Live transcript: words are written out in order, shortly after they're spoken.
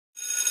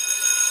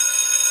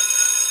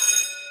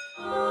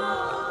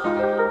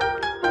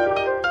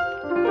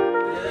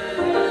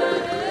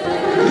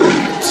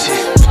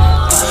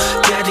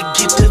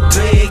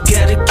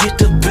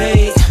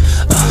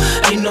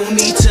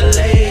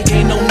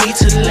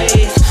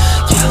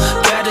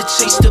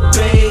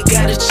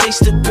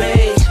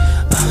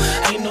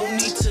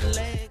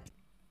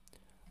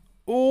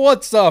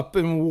What's up,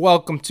 and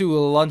welcome to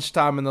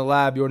Lunchtime in the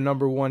Lab, your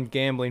number one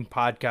gambling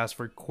podcast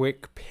for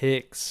quick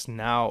picks,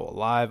 now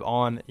live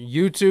on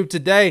YouTube.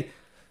 Today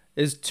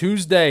is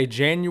Tuesday,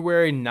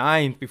 January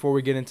 9th. Before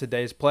we get into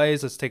today's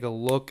plays, let's take a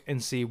look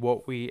and see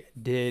what we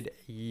did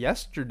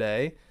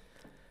yesterday.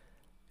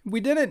 We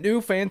didn't do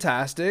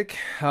fantastic.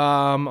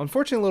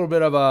 Unfortunately, a little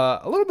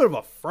bit of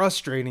a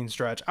frustrating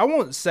stretch. I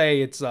won't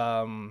say it's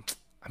losing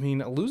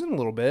a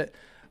little bit.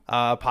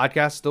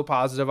 Podcast still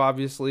positive,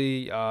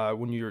 obviously.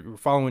 When you're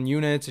following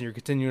units and you're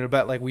continuing to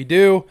bet like we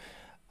do,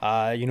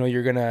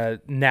 you're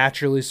gonna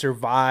naturally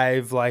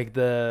survive like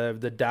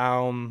the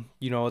down.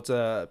 It's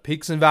a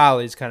peaks and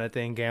valleys kind of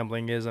thing.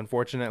 Gambling is,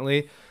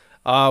 unfortunately.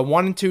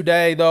 1 and 2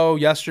 day though.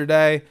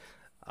 Yesterday,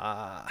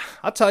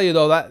 I'll tell you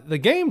though that the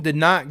game did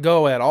not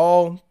go at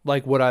all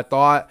like what I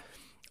thought.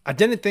 I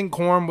didn't think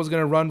Corum was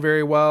gonna run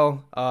very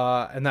well.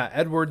 And that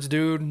Edwards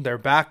dude, their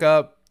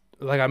backup,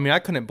 I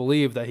couldn't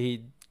believe that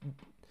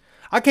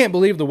I can't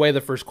believe the way the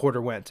first quarter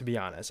went, to be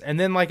honest. And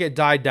then it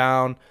died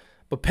down,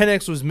 but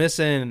Penix was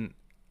missing.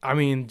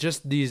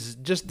 Just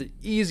the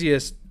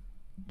easiest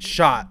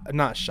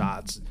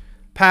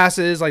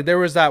passes. There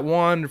was that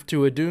one to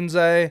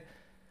Adunze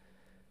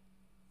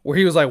where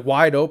he was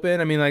wide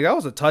open. That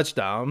was a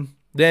touchdown.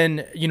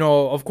 Then,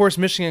 of course,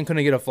 Michigan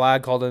couldn't get a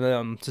flag called on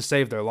them to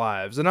save their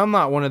lives. And I'm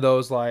not one of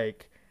those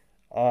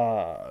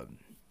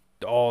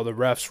the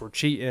refs were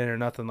cheating or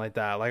nothing like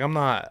that.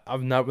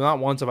 Not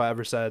once have I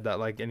ever said that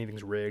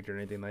anything's rigged or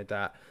anything like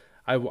that.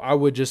 I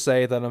would just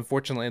say that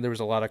unfortunately there was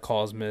a lot of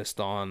calls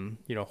missed on,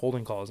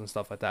 holding calls and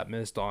stuff like that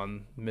missed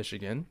on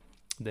Michigan.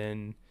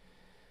 Then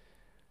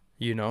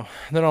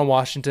on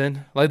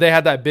Washington, they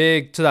had that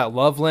big to that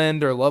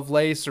Loveland or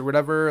Lovelace or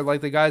whatever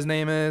the guy's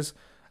name is.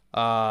 They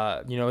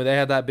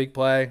had that big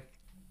play,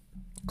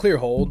 clear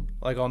hold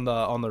on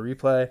the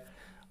replay.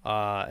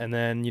 And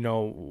then,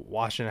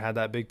 Washington had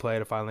that big play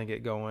to finally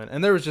get going.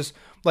 And there was just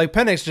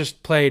Penix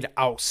just played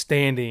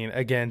outstanding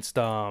against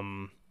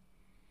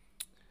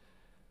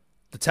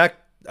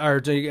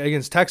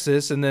against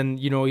Texas. And then,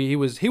 he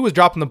was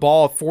dropping the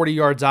ball 40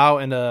 yards out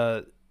in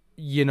a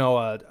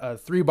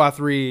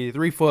 3x3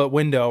 3-foot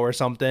window or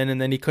something,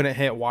 and then he couldn't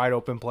hit wide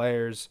open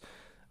players.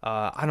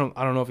 I don't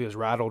know if he was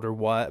rattled or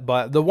what,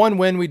 but the one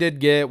win we did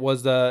get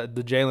was the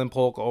Jalen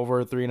Polk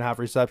over 3.5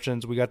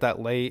 receptions. We got that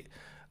late.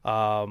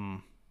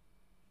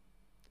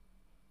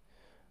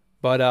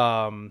 But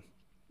that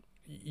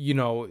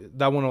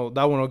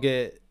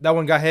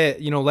one got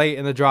hit, late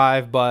in the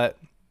drive, but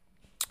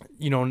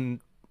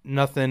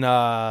nothing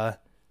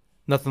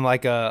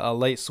like a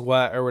late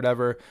sweat or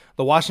whatever.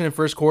 The Washington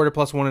first quarter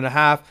plus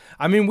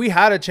 1.5. We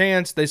had a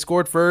chance. They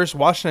scored first.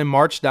 Washington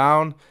marched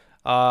down,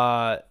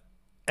 and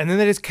then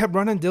they just kept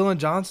running Dylan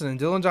Johnson, and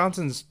Dylan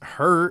Johnson's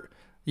hurt,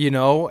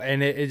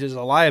 and it's just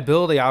a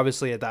liability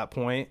obviously at that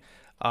point.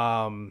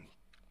 And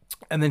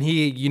then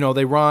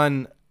they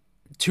run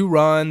 2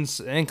 runs,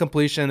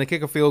 incompletion, they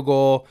kick a field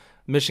goal.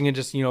 Michigan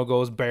just,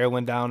 goes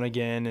barreling down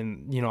again.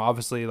 And,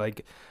 obviously,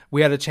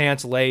 we had a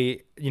chance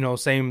late,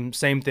 same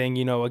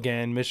thing,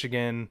 again,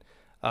 Michigan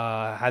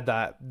had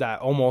that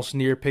almost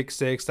near pick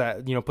six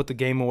that, put the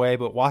game away.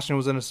 But Washington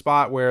was in a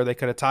spot where they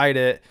could have tied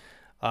it.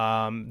 They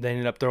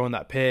ended up throwing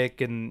that pick.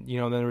 And,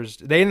 then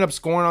they ended up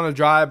scoring on the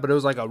drive, but it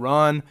was a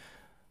run,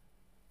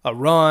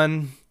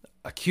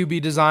 a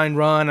QB design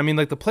run.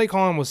 The play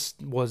calling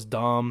was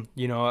dumb.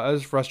 It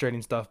was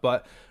frustrating stuff.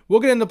 But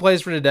we'll get into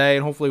plays for today,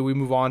 and hopefully we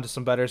move on to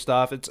some better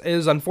stuff. It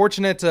is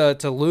unfortunate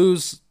to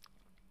lose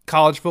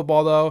college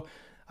football, though.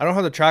 I don't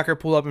have the tracker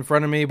pulled up in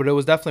front of me, but it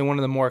was definitely one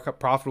of the more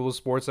profitable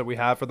sports that we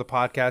have for the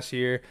podcast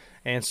here,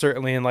 and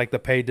certainly in the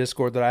paid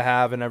Discord that I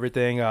have and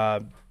everything.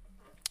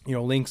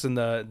 Links in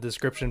the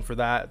description for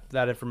that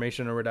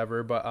information or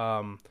whatever. But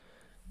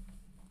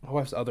my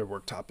wife's other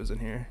laptop is in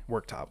here.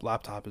 Work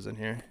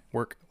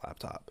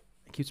laptop.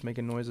 It keeps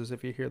making noises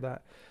if you hear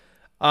that.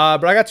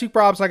 But I got 2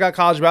 props. I got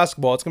college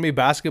basketball. It's going to be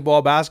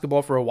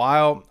basketball for a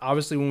while.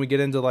 Obviously, when we get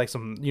into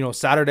some,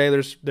 Saturday,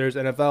 there's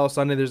NFL.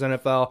 Sunday, there's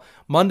NFL.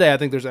 Monday, I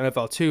think there's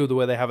NFL too, the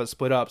way they have it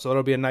split up. So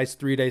it'll be a nice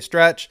 3-day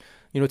stretch.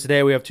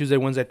 Today we have Tuesday,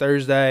 Wednesday,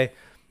 Thursday.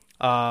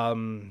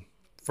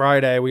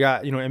 Friday, we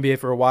got, NBA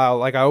for a while.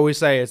 Like I always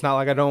say, it's not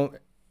like I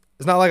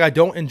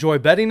don't enjoy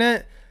betting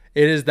it.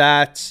 It is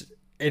that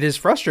it is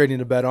frustrating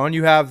to bet on.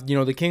 You have,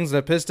 the Kings and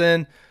the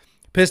Pistons,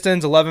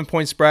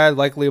 11-point spread,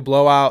 likely a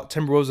blowout.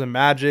 Timberwolves and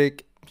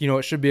Magic,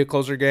 it should be a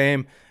closer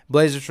game.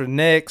 Blazers for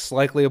Knicks,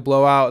 likely a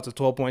blowout. It's a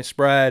 12-point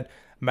spread.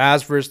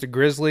 Mavs versus the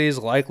Grizzlies,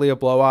 likely a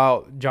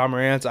blowout. John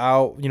Morant's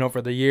out,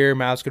 for the year.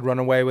 Mavs could run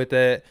away with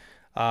it.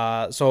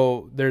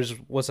 So there's,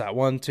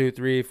 1, 2,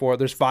 3, 4.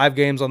 There's 5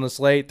 games on the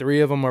slate.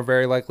 3 of them are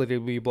very likely to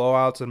be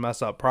blowouts and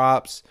mess up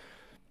props.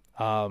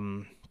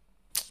 So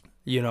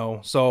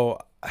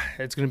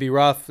it's going to be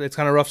rough. It's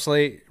kind of rough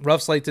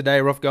slate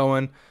today, rough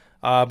going.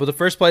 But the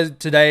first play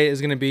today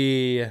is going to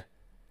be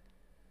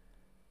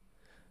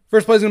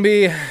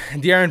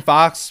De'Aaron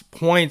Fox,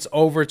 points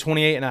over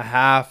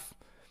 28.5.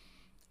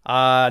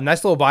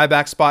 Nice little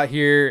buyback spot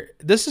here.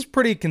 This is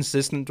pretty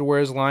consistent to where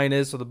his line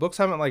is, so the books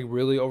haven't like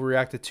really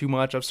overreacted too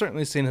much. I've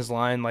certainly seen his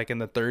line like in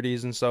the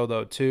 30s and so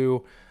though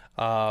too.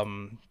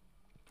 Um,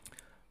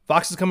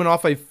 Fox is coming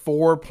off a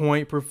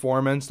 4-point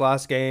performance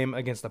last game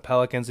against the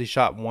Pelicans. He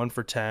shot 1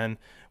 for 10,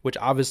 which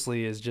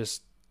obviously is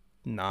just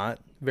not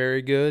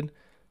very good.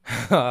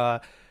 I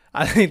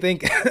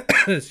think,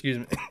 excuse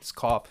me, this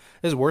cough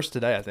is worse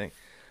today, I think.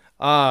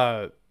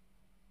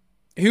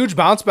 Huge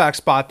bounce back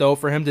spot, though,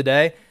 for him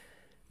today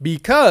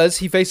because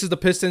he faces the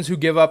Pistons, who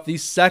give up the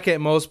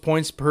second most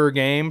points per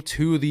game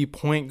to the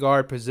point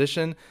guard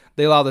position.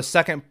 They allow the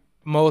second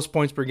most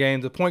points per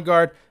game to the point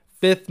guard,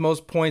 fifth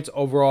most points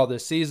overall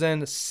this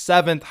season,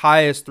 seventh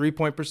highest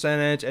three-point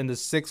percentage, and the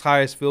sixth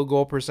highest field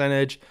goal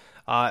percentage.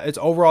 It's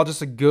overall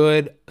just a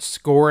good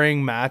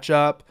scoring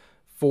matchup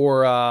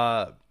for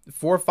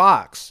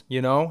Fox.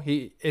 You know,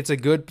 it's a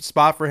good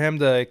spot for him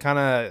to kind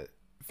of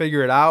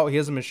figure it out. He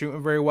hasn't been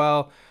shooting very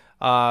well.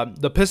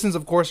 The Pistons,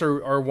 of course,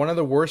 are one of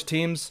the worst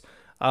teams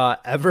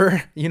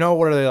ever. You know,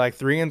 what are they, like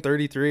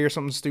 3-33 or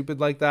something stupid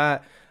like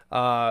that?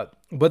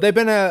 But they've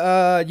been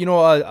a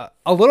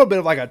little bit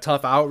of like a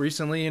tough out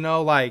recently. You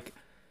know, like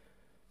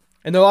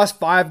in their last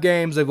 5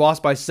 games, they've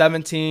lost by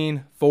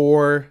 17,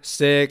 4,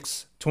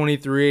 6,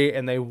 23,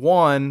 and they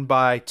won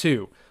by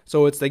 2.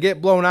 So it's they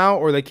get blown out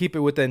or they keep it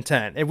within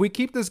 10. If we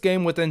keep this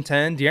game within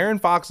 10, De'Aaron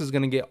Fox is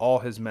going to get all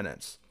his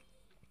minutes.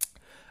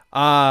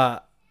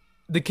 The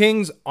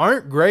Kings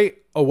aren't great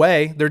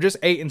away. They're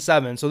just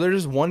 8-7. So they're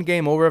just one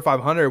game over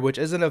 500, which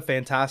isn't a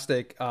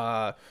fantastic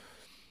record.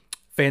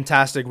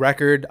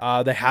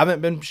 They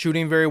haven't been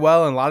shooting very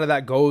well, and a lot of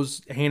that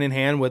goes hand in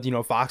hand with,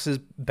 Fox's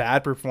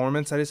bad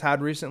performance that he's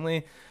had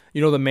recently.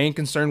 The main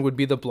concern would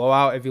be the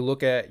blowout. If you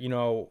look at,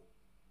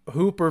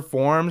 who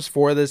performs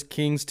for this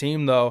Kings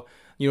team, though,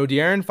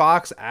 De'Aaron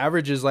Fox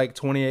averages like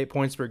 28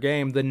 points per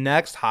game. The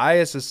next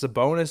highest is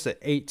Sabonis at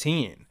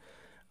 18.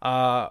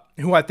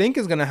 Who I think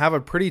is going to have a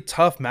pretty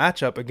tough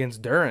matchup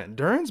against Duren.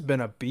 Duren's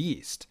been a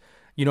beast.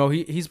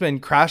 He's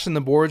been crashing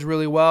the boards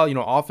really well,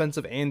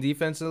 offensive and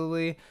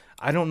defensively.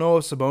 I don't know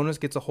if Sabonis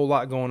gets a whole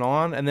lot going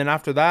on. And then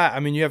after that, I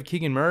mean, you have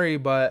Keegan Murray,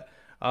 but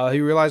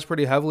he relies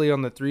pretty heavily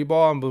on the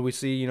 3-ball. But we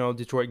see,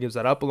 Detroit gives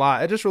that up a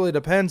lot. It just really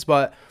depends.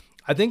 But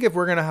I think if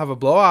we're going to have a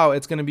blowout,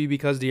 it's going to be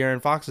because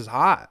De'Aaron Fox is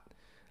hot.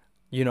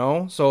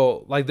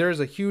 So like there's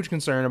a huge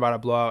concern about a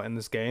blowout in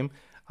this game.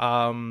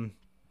 And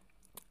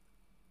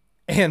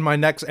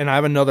I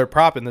have another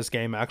prop in this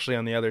game actually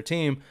on the other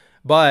team,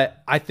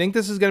 but I think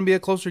this is going to be a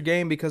closer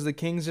game because the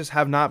Kings just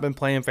have not been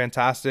playing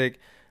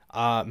fantastic.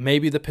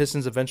 Maybe the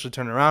Pistons eventually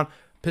turn around.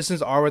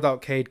 Pistons are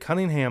without Cade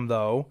Cunningham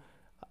though,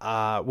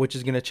 which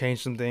is going to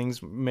change some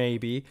things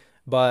maybe,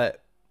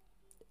 but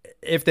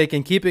if they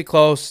can keep it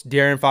close,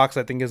 De'Aaron Fox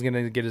I think is going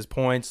to get his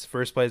points.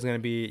 First play is going to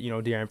be,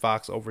 De'Aaron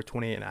Fox over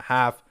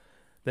 28.5.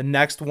 The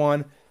next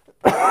one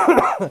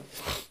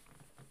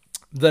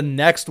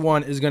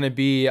is going to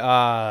be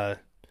Jaden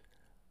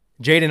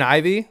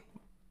Ivey,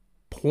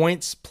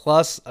 points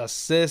plus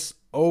assists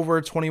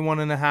over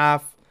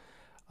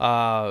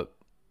 21.5.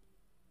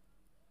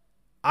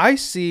 I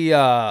see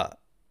it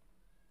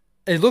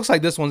looks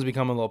like this one's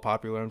become a little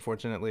popular,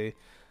 unfortunately.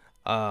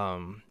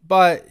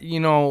 But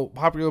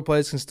popular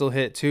plays can still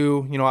hit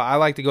too. I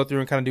like to go through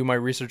and kind of do my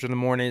research in the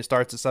morning. It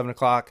starts at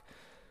 7:00,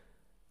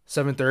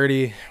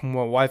 7:30. When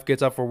my wife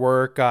gets up for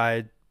work,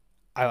 I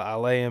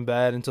lay in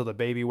bed until the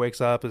baby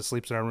wakes up and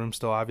sleeps in our room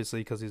still,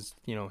 obviously, because he's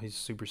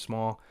super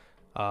small.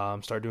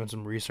 Start doing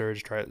some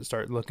research,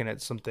 start looking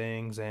at some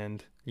things,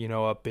 and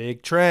a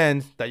big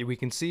trend that we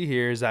can see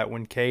here is that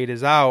when Cade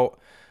is out,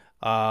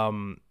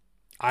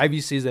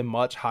 Ivy sees a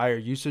much higher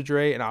usage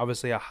rate and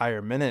obviously a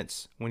higher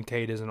minutes when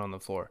Cade isn't on the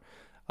floor.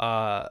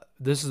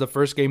 This is the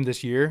first game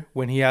this year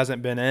when he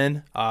hasn't been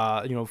in,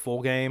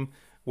 full game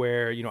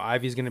where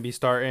Ivy's going to be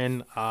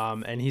starting,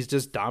 and he's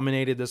just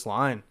dominated this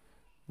line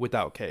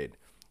without Cade.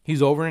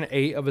 He's over in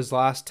 8 of his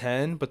last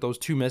 10, but those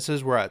 2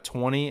 misses were at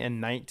 20 and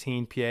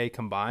 19 PA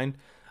combined.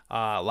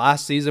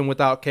 Last season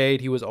without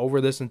Cade, he was over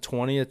this in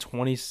 20 of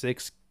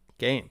 26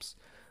 games,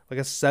 like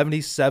a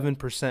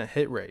 77%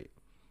 hit rate.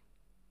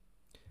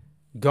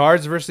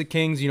 Guards versus the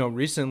Kings,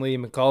 recently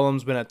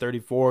McCollum's been at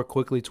 34,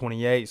 Quickly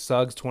 28,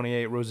 Suggs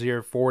 28,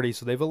 Rozier 40.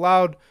 So they've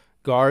allowed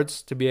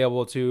guards to be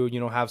able to,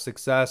 have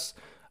success.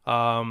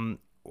 And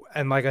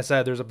like I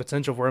said, there's a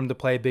potential for him to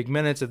play big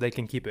minutes if they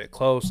can keep it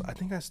close. I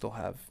think I still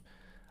have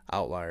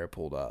Outlier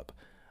pulled up.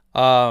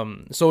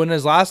 So in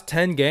his last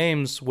 10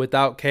 games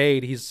without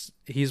Cade,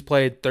 he's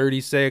played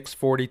 36,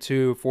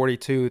 42,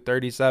 42,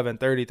 37,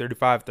 30,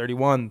 35,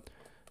 31,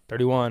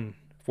 31,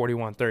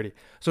 41, 30.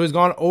 So he's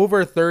gone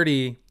over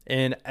 30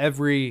 in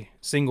every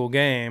single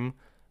game.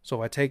 So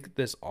if I take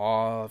this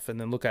off and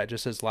then look at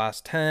just his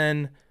last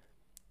 10,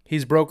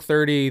 he's broke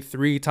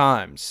 33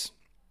 times.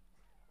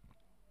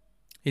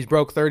 He's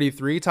broke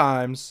 33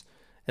 times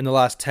in the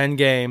last 10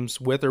 games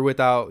with or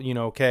without,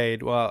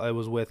 Cade. Well, it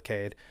was with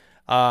Cade.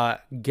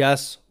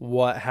 Guess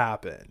what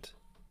happened?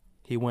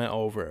 He went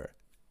over.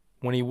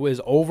 When he was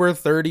over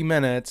 30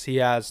 minutes, he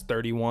has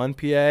 31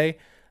 PA,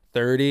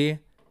 30,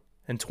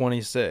 and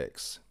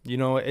 26.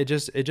 It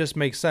just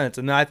makes sense.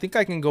 And I think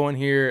I can go in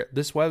here.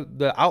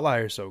 The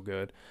outlier is so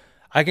good.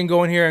 I can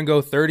go in here and go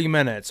 30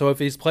 minutes. So if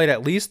he's played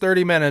at least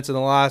 30 minutes in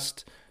the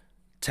last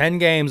 10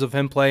 games of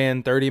him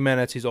playing 30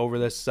 minutes, he's over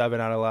this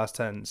 7 out of the last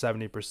 10,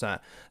 70%.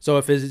 So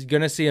if he's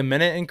going to see a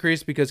minute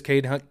increase because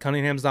Cade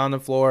Cunningham's on the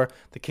floor,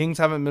 the Kings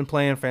haven't been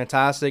playing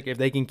fantastic. If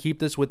they can keep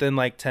this within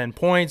like 10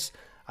 points,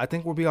 I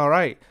think we'll be all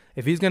right.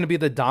 If he's going to be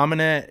the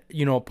dominant,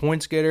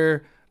 points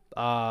getter,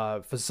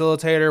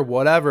 facilitator,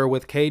 whatever,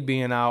 with Cade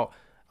being out,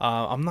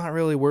 I'm not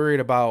really worried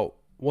about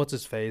what's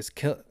his face,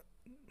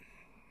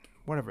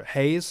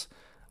 Hayes.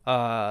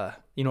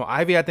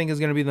 Ivy I think is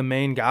going to be the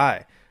main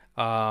guy.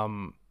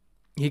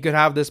 He could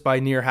have this by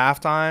near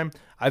halftime.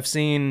 I've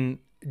seen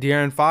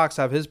De'Aaron Fox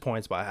have his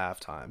points by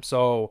halftime.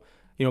 So,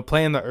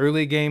 playing the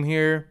early game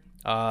here,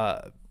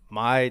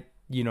 my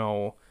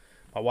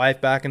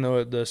wife back in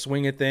the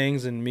swing of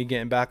things and me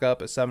getting back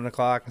up at 7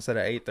 o'clock instead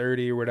of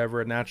 8:30 or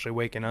whatever, naturally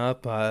waking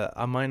up,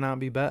 I might not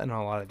be betting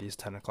on a lot of these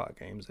 10 o'clock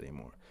games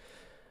anymore.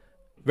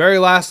 Very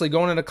lastly,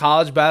 going into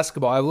college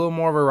basketball, I have a little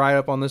more of a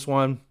write-up on this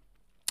one.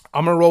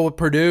 I'm going to roll with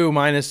Purdue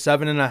minus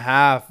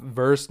 7.5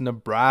 versus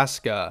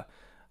Nebraska.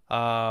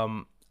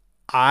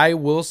 I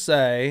will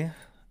say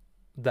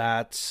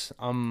that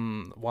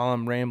while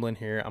I'm rambling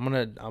here, I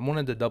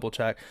wanted to double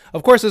check.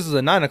 Of course, this is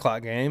a 9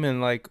 o'clock game,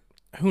 and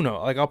who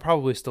knows? I'll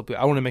probably still be.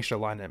 I want to make sure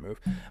the line didn't move.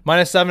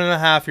 Minus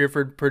 7.5 here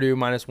for Purdue,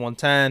 minus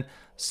 110.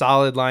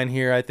 Solid line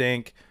here, I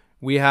think.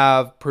 We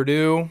have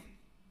Purdue.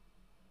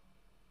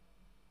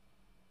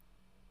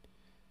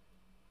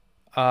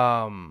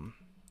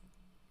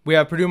 We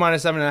have Purdue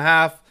minus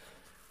 7.5.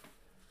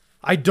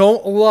 I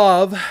don't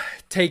love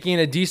taking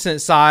a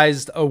decent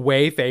sized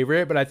away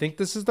favorite, but I think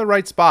this is the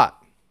right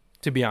spot,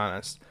 to be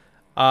honest.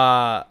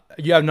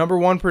 You have number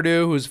 1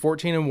 Purdue, who's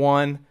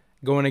 14-1,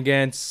 going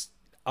against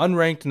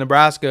unranked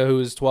Nebraska, who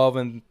is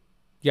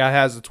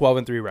has a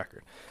 12-3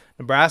 record.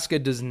 Nebraska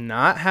does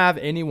not have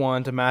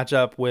anyone to match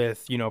up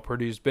with,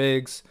 Purdue's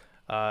bigs.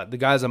 The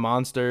guy's a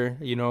monster,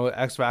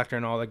 X factor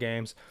in all the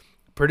games.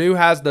 Purdue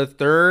has the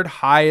 3rd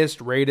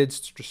highest rated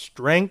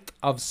strength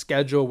of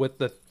schedule with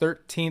the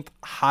 13th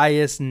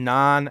highest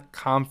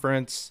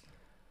non-conference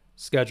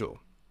schedule.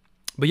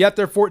 But yet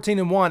they're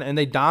 14-1 and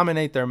they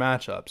dominate their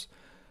matchups.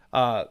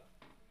 So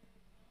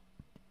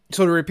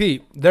to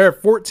repeat, they're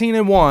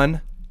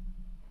 14-1,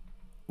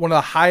 one of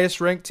the highest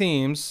ranked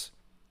teams,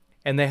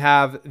 and they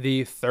have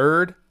the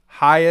 3rd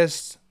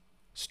highest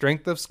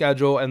strength of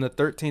schedule and the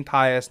 13th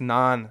highest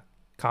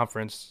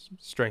non-conference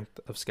strength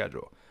of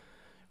schedule.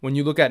 When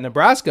you look at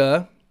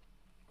Nebraska,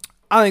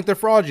 I think they're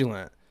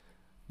fraudulent.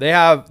 They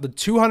have the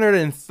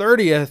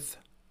 230th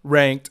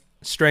ranked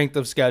strength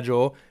of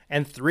schedule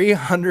and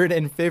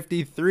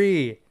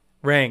 353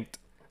 ranked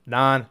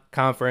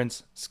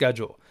non-conference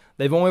schedule.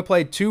 They've only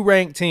played 2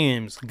 ranked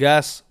teams.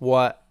 Guess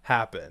what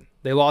happened?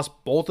 They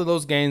lost both of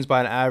those games by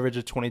an average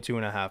of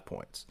 22.5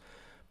 points.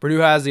 Purdue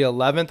has the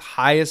 11th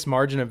highest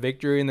margin of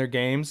victory in their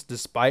games,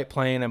 despite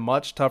playing a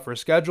much tougher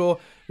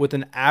schedule, with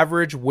an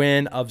average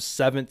win of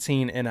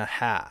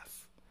 17.5.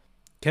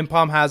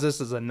 KenPom has this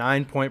as a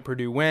 9-point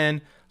Purdue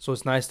win, so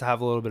it's nice to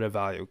have a little bit of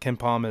value.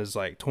 KenPom is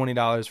like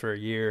 $20 for a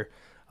year.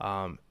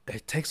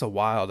 It takes a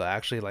while to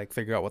actually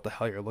figure out what the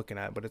hell you're looking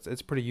at, but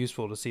it's pretty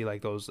useful to see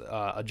those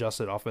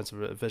adjusted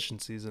offensive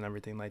efficiencies and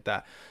everything like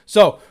that.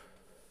 So,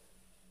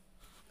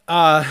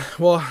 to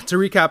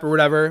recap or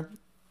whatever,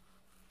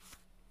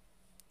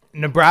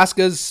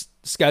 Nebraska's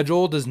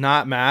schedule does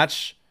not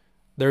match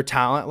their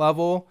talent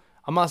level.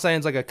 I'm not saying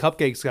it's like a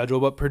cupcake schedule,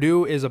 but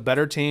Purdue is a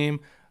better team.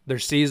 They're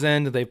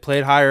seasoned. They've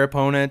played higher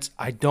opponents.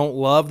 I don't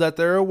love that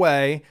they're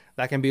away.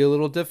 That can be a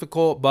little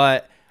difficult,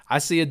 but I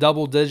see a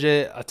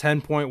double-digit, a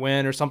 10-point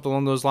win or something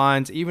along those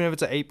lines. Even if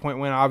it's an 8-point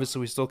win, obviously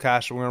we still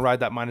cash. We're going to ride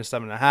that minus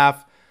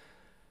 7.5.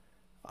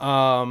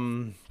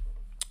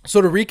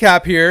 So to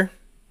recap here,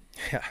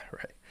 yeah,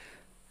 right.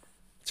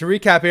 To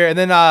recap here, and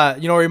then a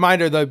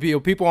reminder, the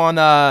people on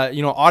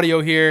audio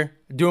here,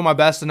 doing my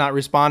best to not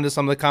respond to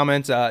some of the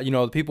comments.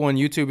 The people on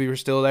YouTube, if you're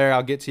still there,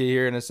 I'll get to you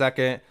here in a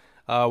second.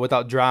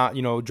 Without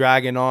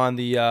dragging on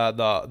the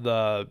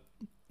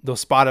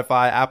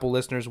Spotify, Apple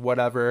listeners,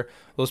 whatever.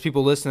 Those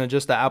people listening to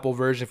just the Apple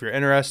version. If you're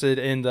interested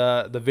in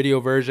the video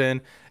version,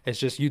 it's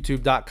just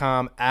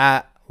youtube.com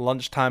at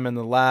Lunchtime in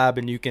the Lab,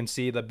 and you can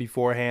see the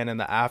beforehand and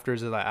the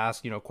afters as I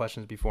ask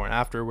questions before and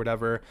after,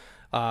 whatever.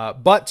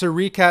 But to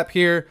recap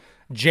here,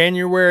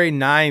 January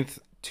 9th,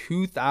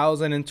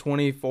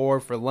 2024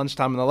 for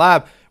Lunchtime in the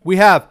Lab, we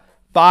have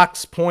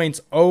Fox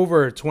points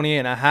over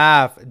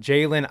 28.5,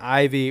 Jalen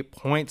Ivey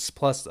points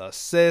plus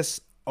assists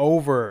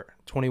over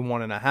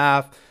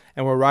 21.5,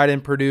 and we're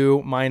riding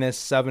Purdue minus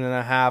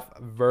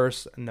 7.5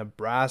 versus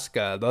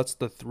Nebraska. That's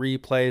the 3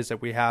 plays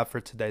that we have for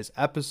today's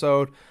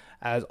episode.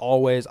 As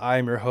always, I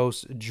am your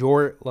host,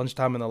 Jort.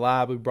 Lunchtime in the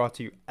Lab, we brought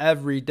to you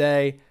every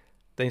day.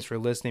 Thanks for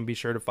listening. Be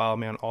sure to follow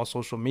me on all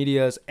social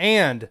medias,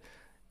 and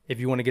if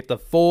you want to get the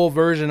full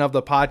version of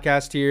the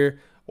podcast here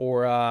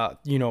or,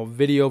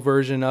 video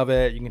version of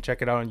it, you can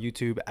check it out on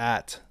YouTube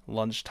at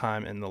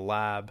Lunchtime in the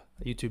Lab,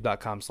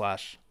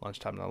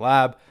 youtube.com/Lunchtime in the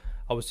Lab.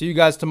 I will see you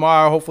guys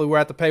tomorrow. Hopefully we're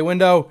at the pay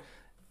window.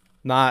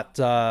 Not,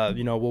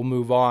 we'll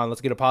move on. Let's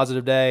get a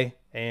positive day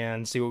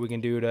and see what we can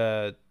do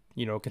to,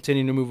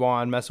 continue to move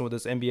on, messing with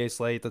this NBA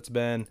slate that's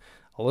been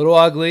a little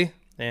ugly.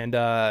 And,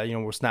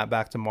 we'll snap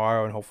back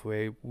tomorrow, and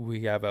hopefully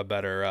we have a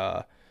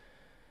better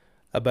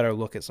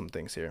look at some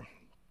things here.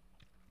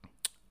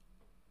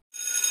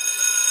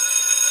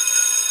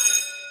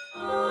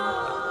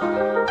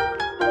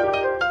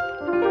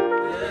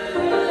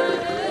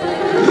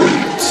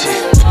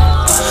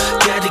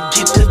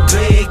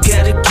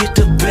 Get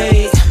the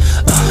bait.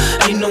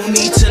 Ain't no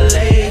need to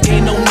lag,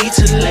 ain't no need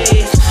to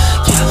lag.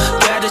 Yeah,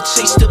 gotta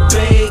chase the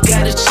bait,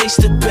 gotta chase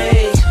the bait.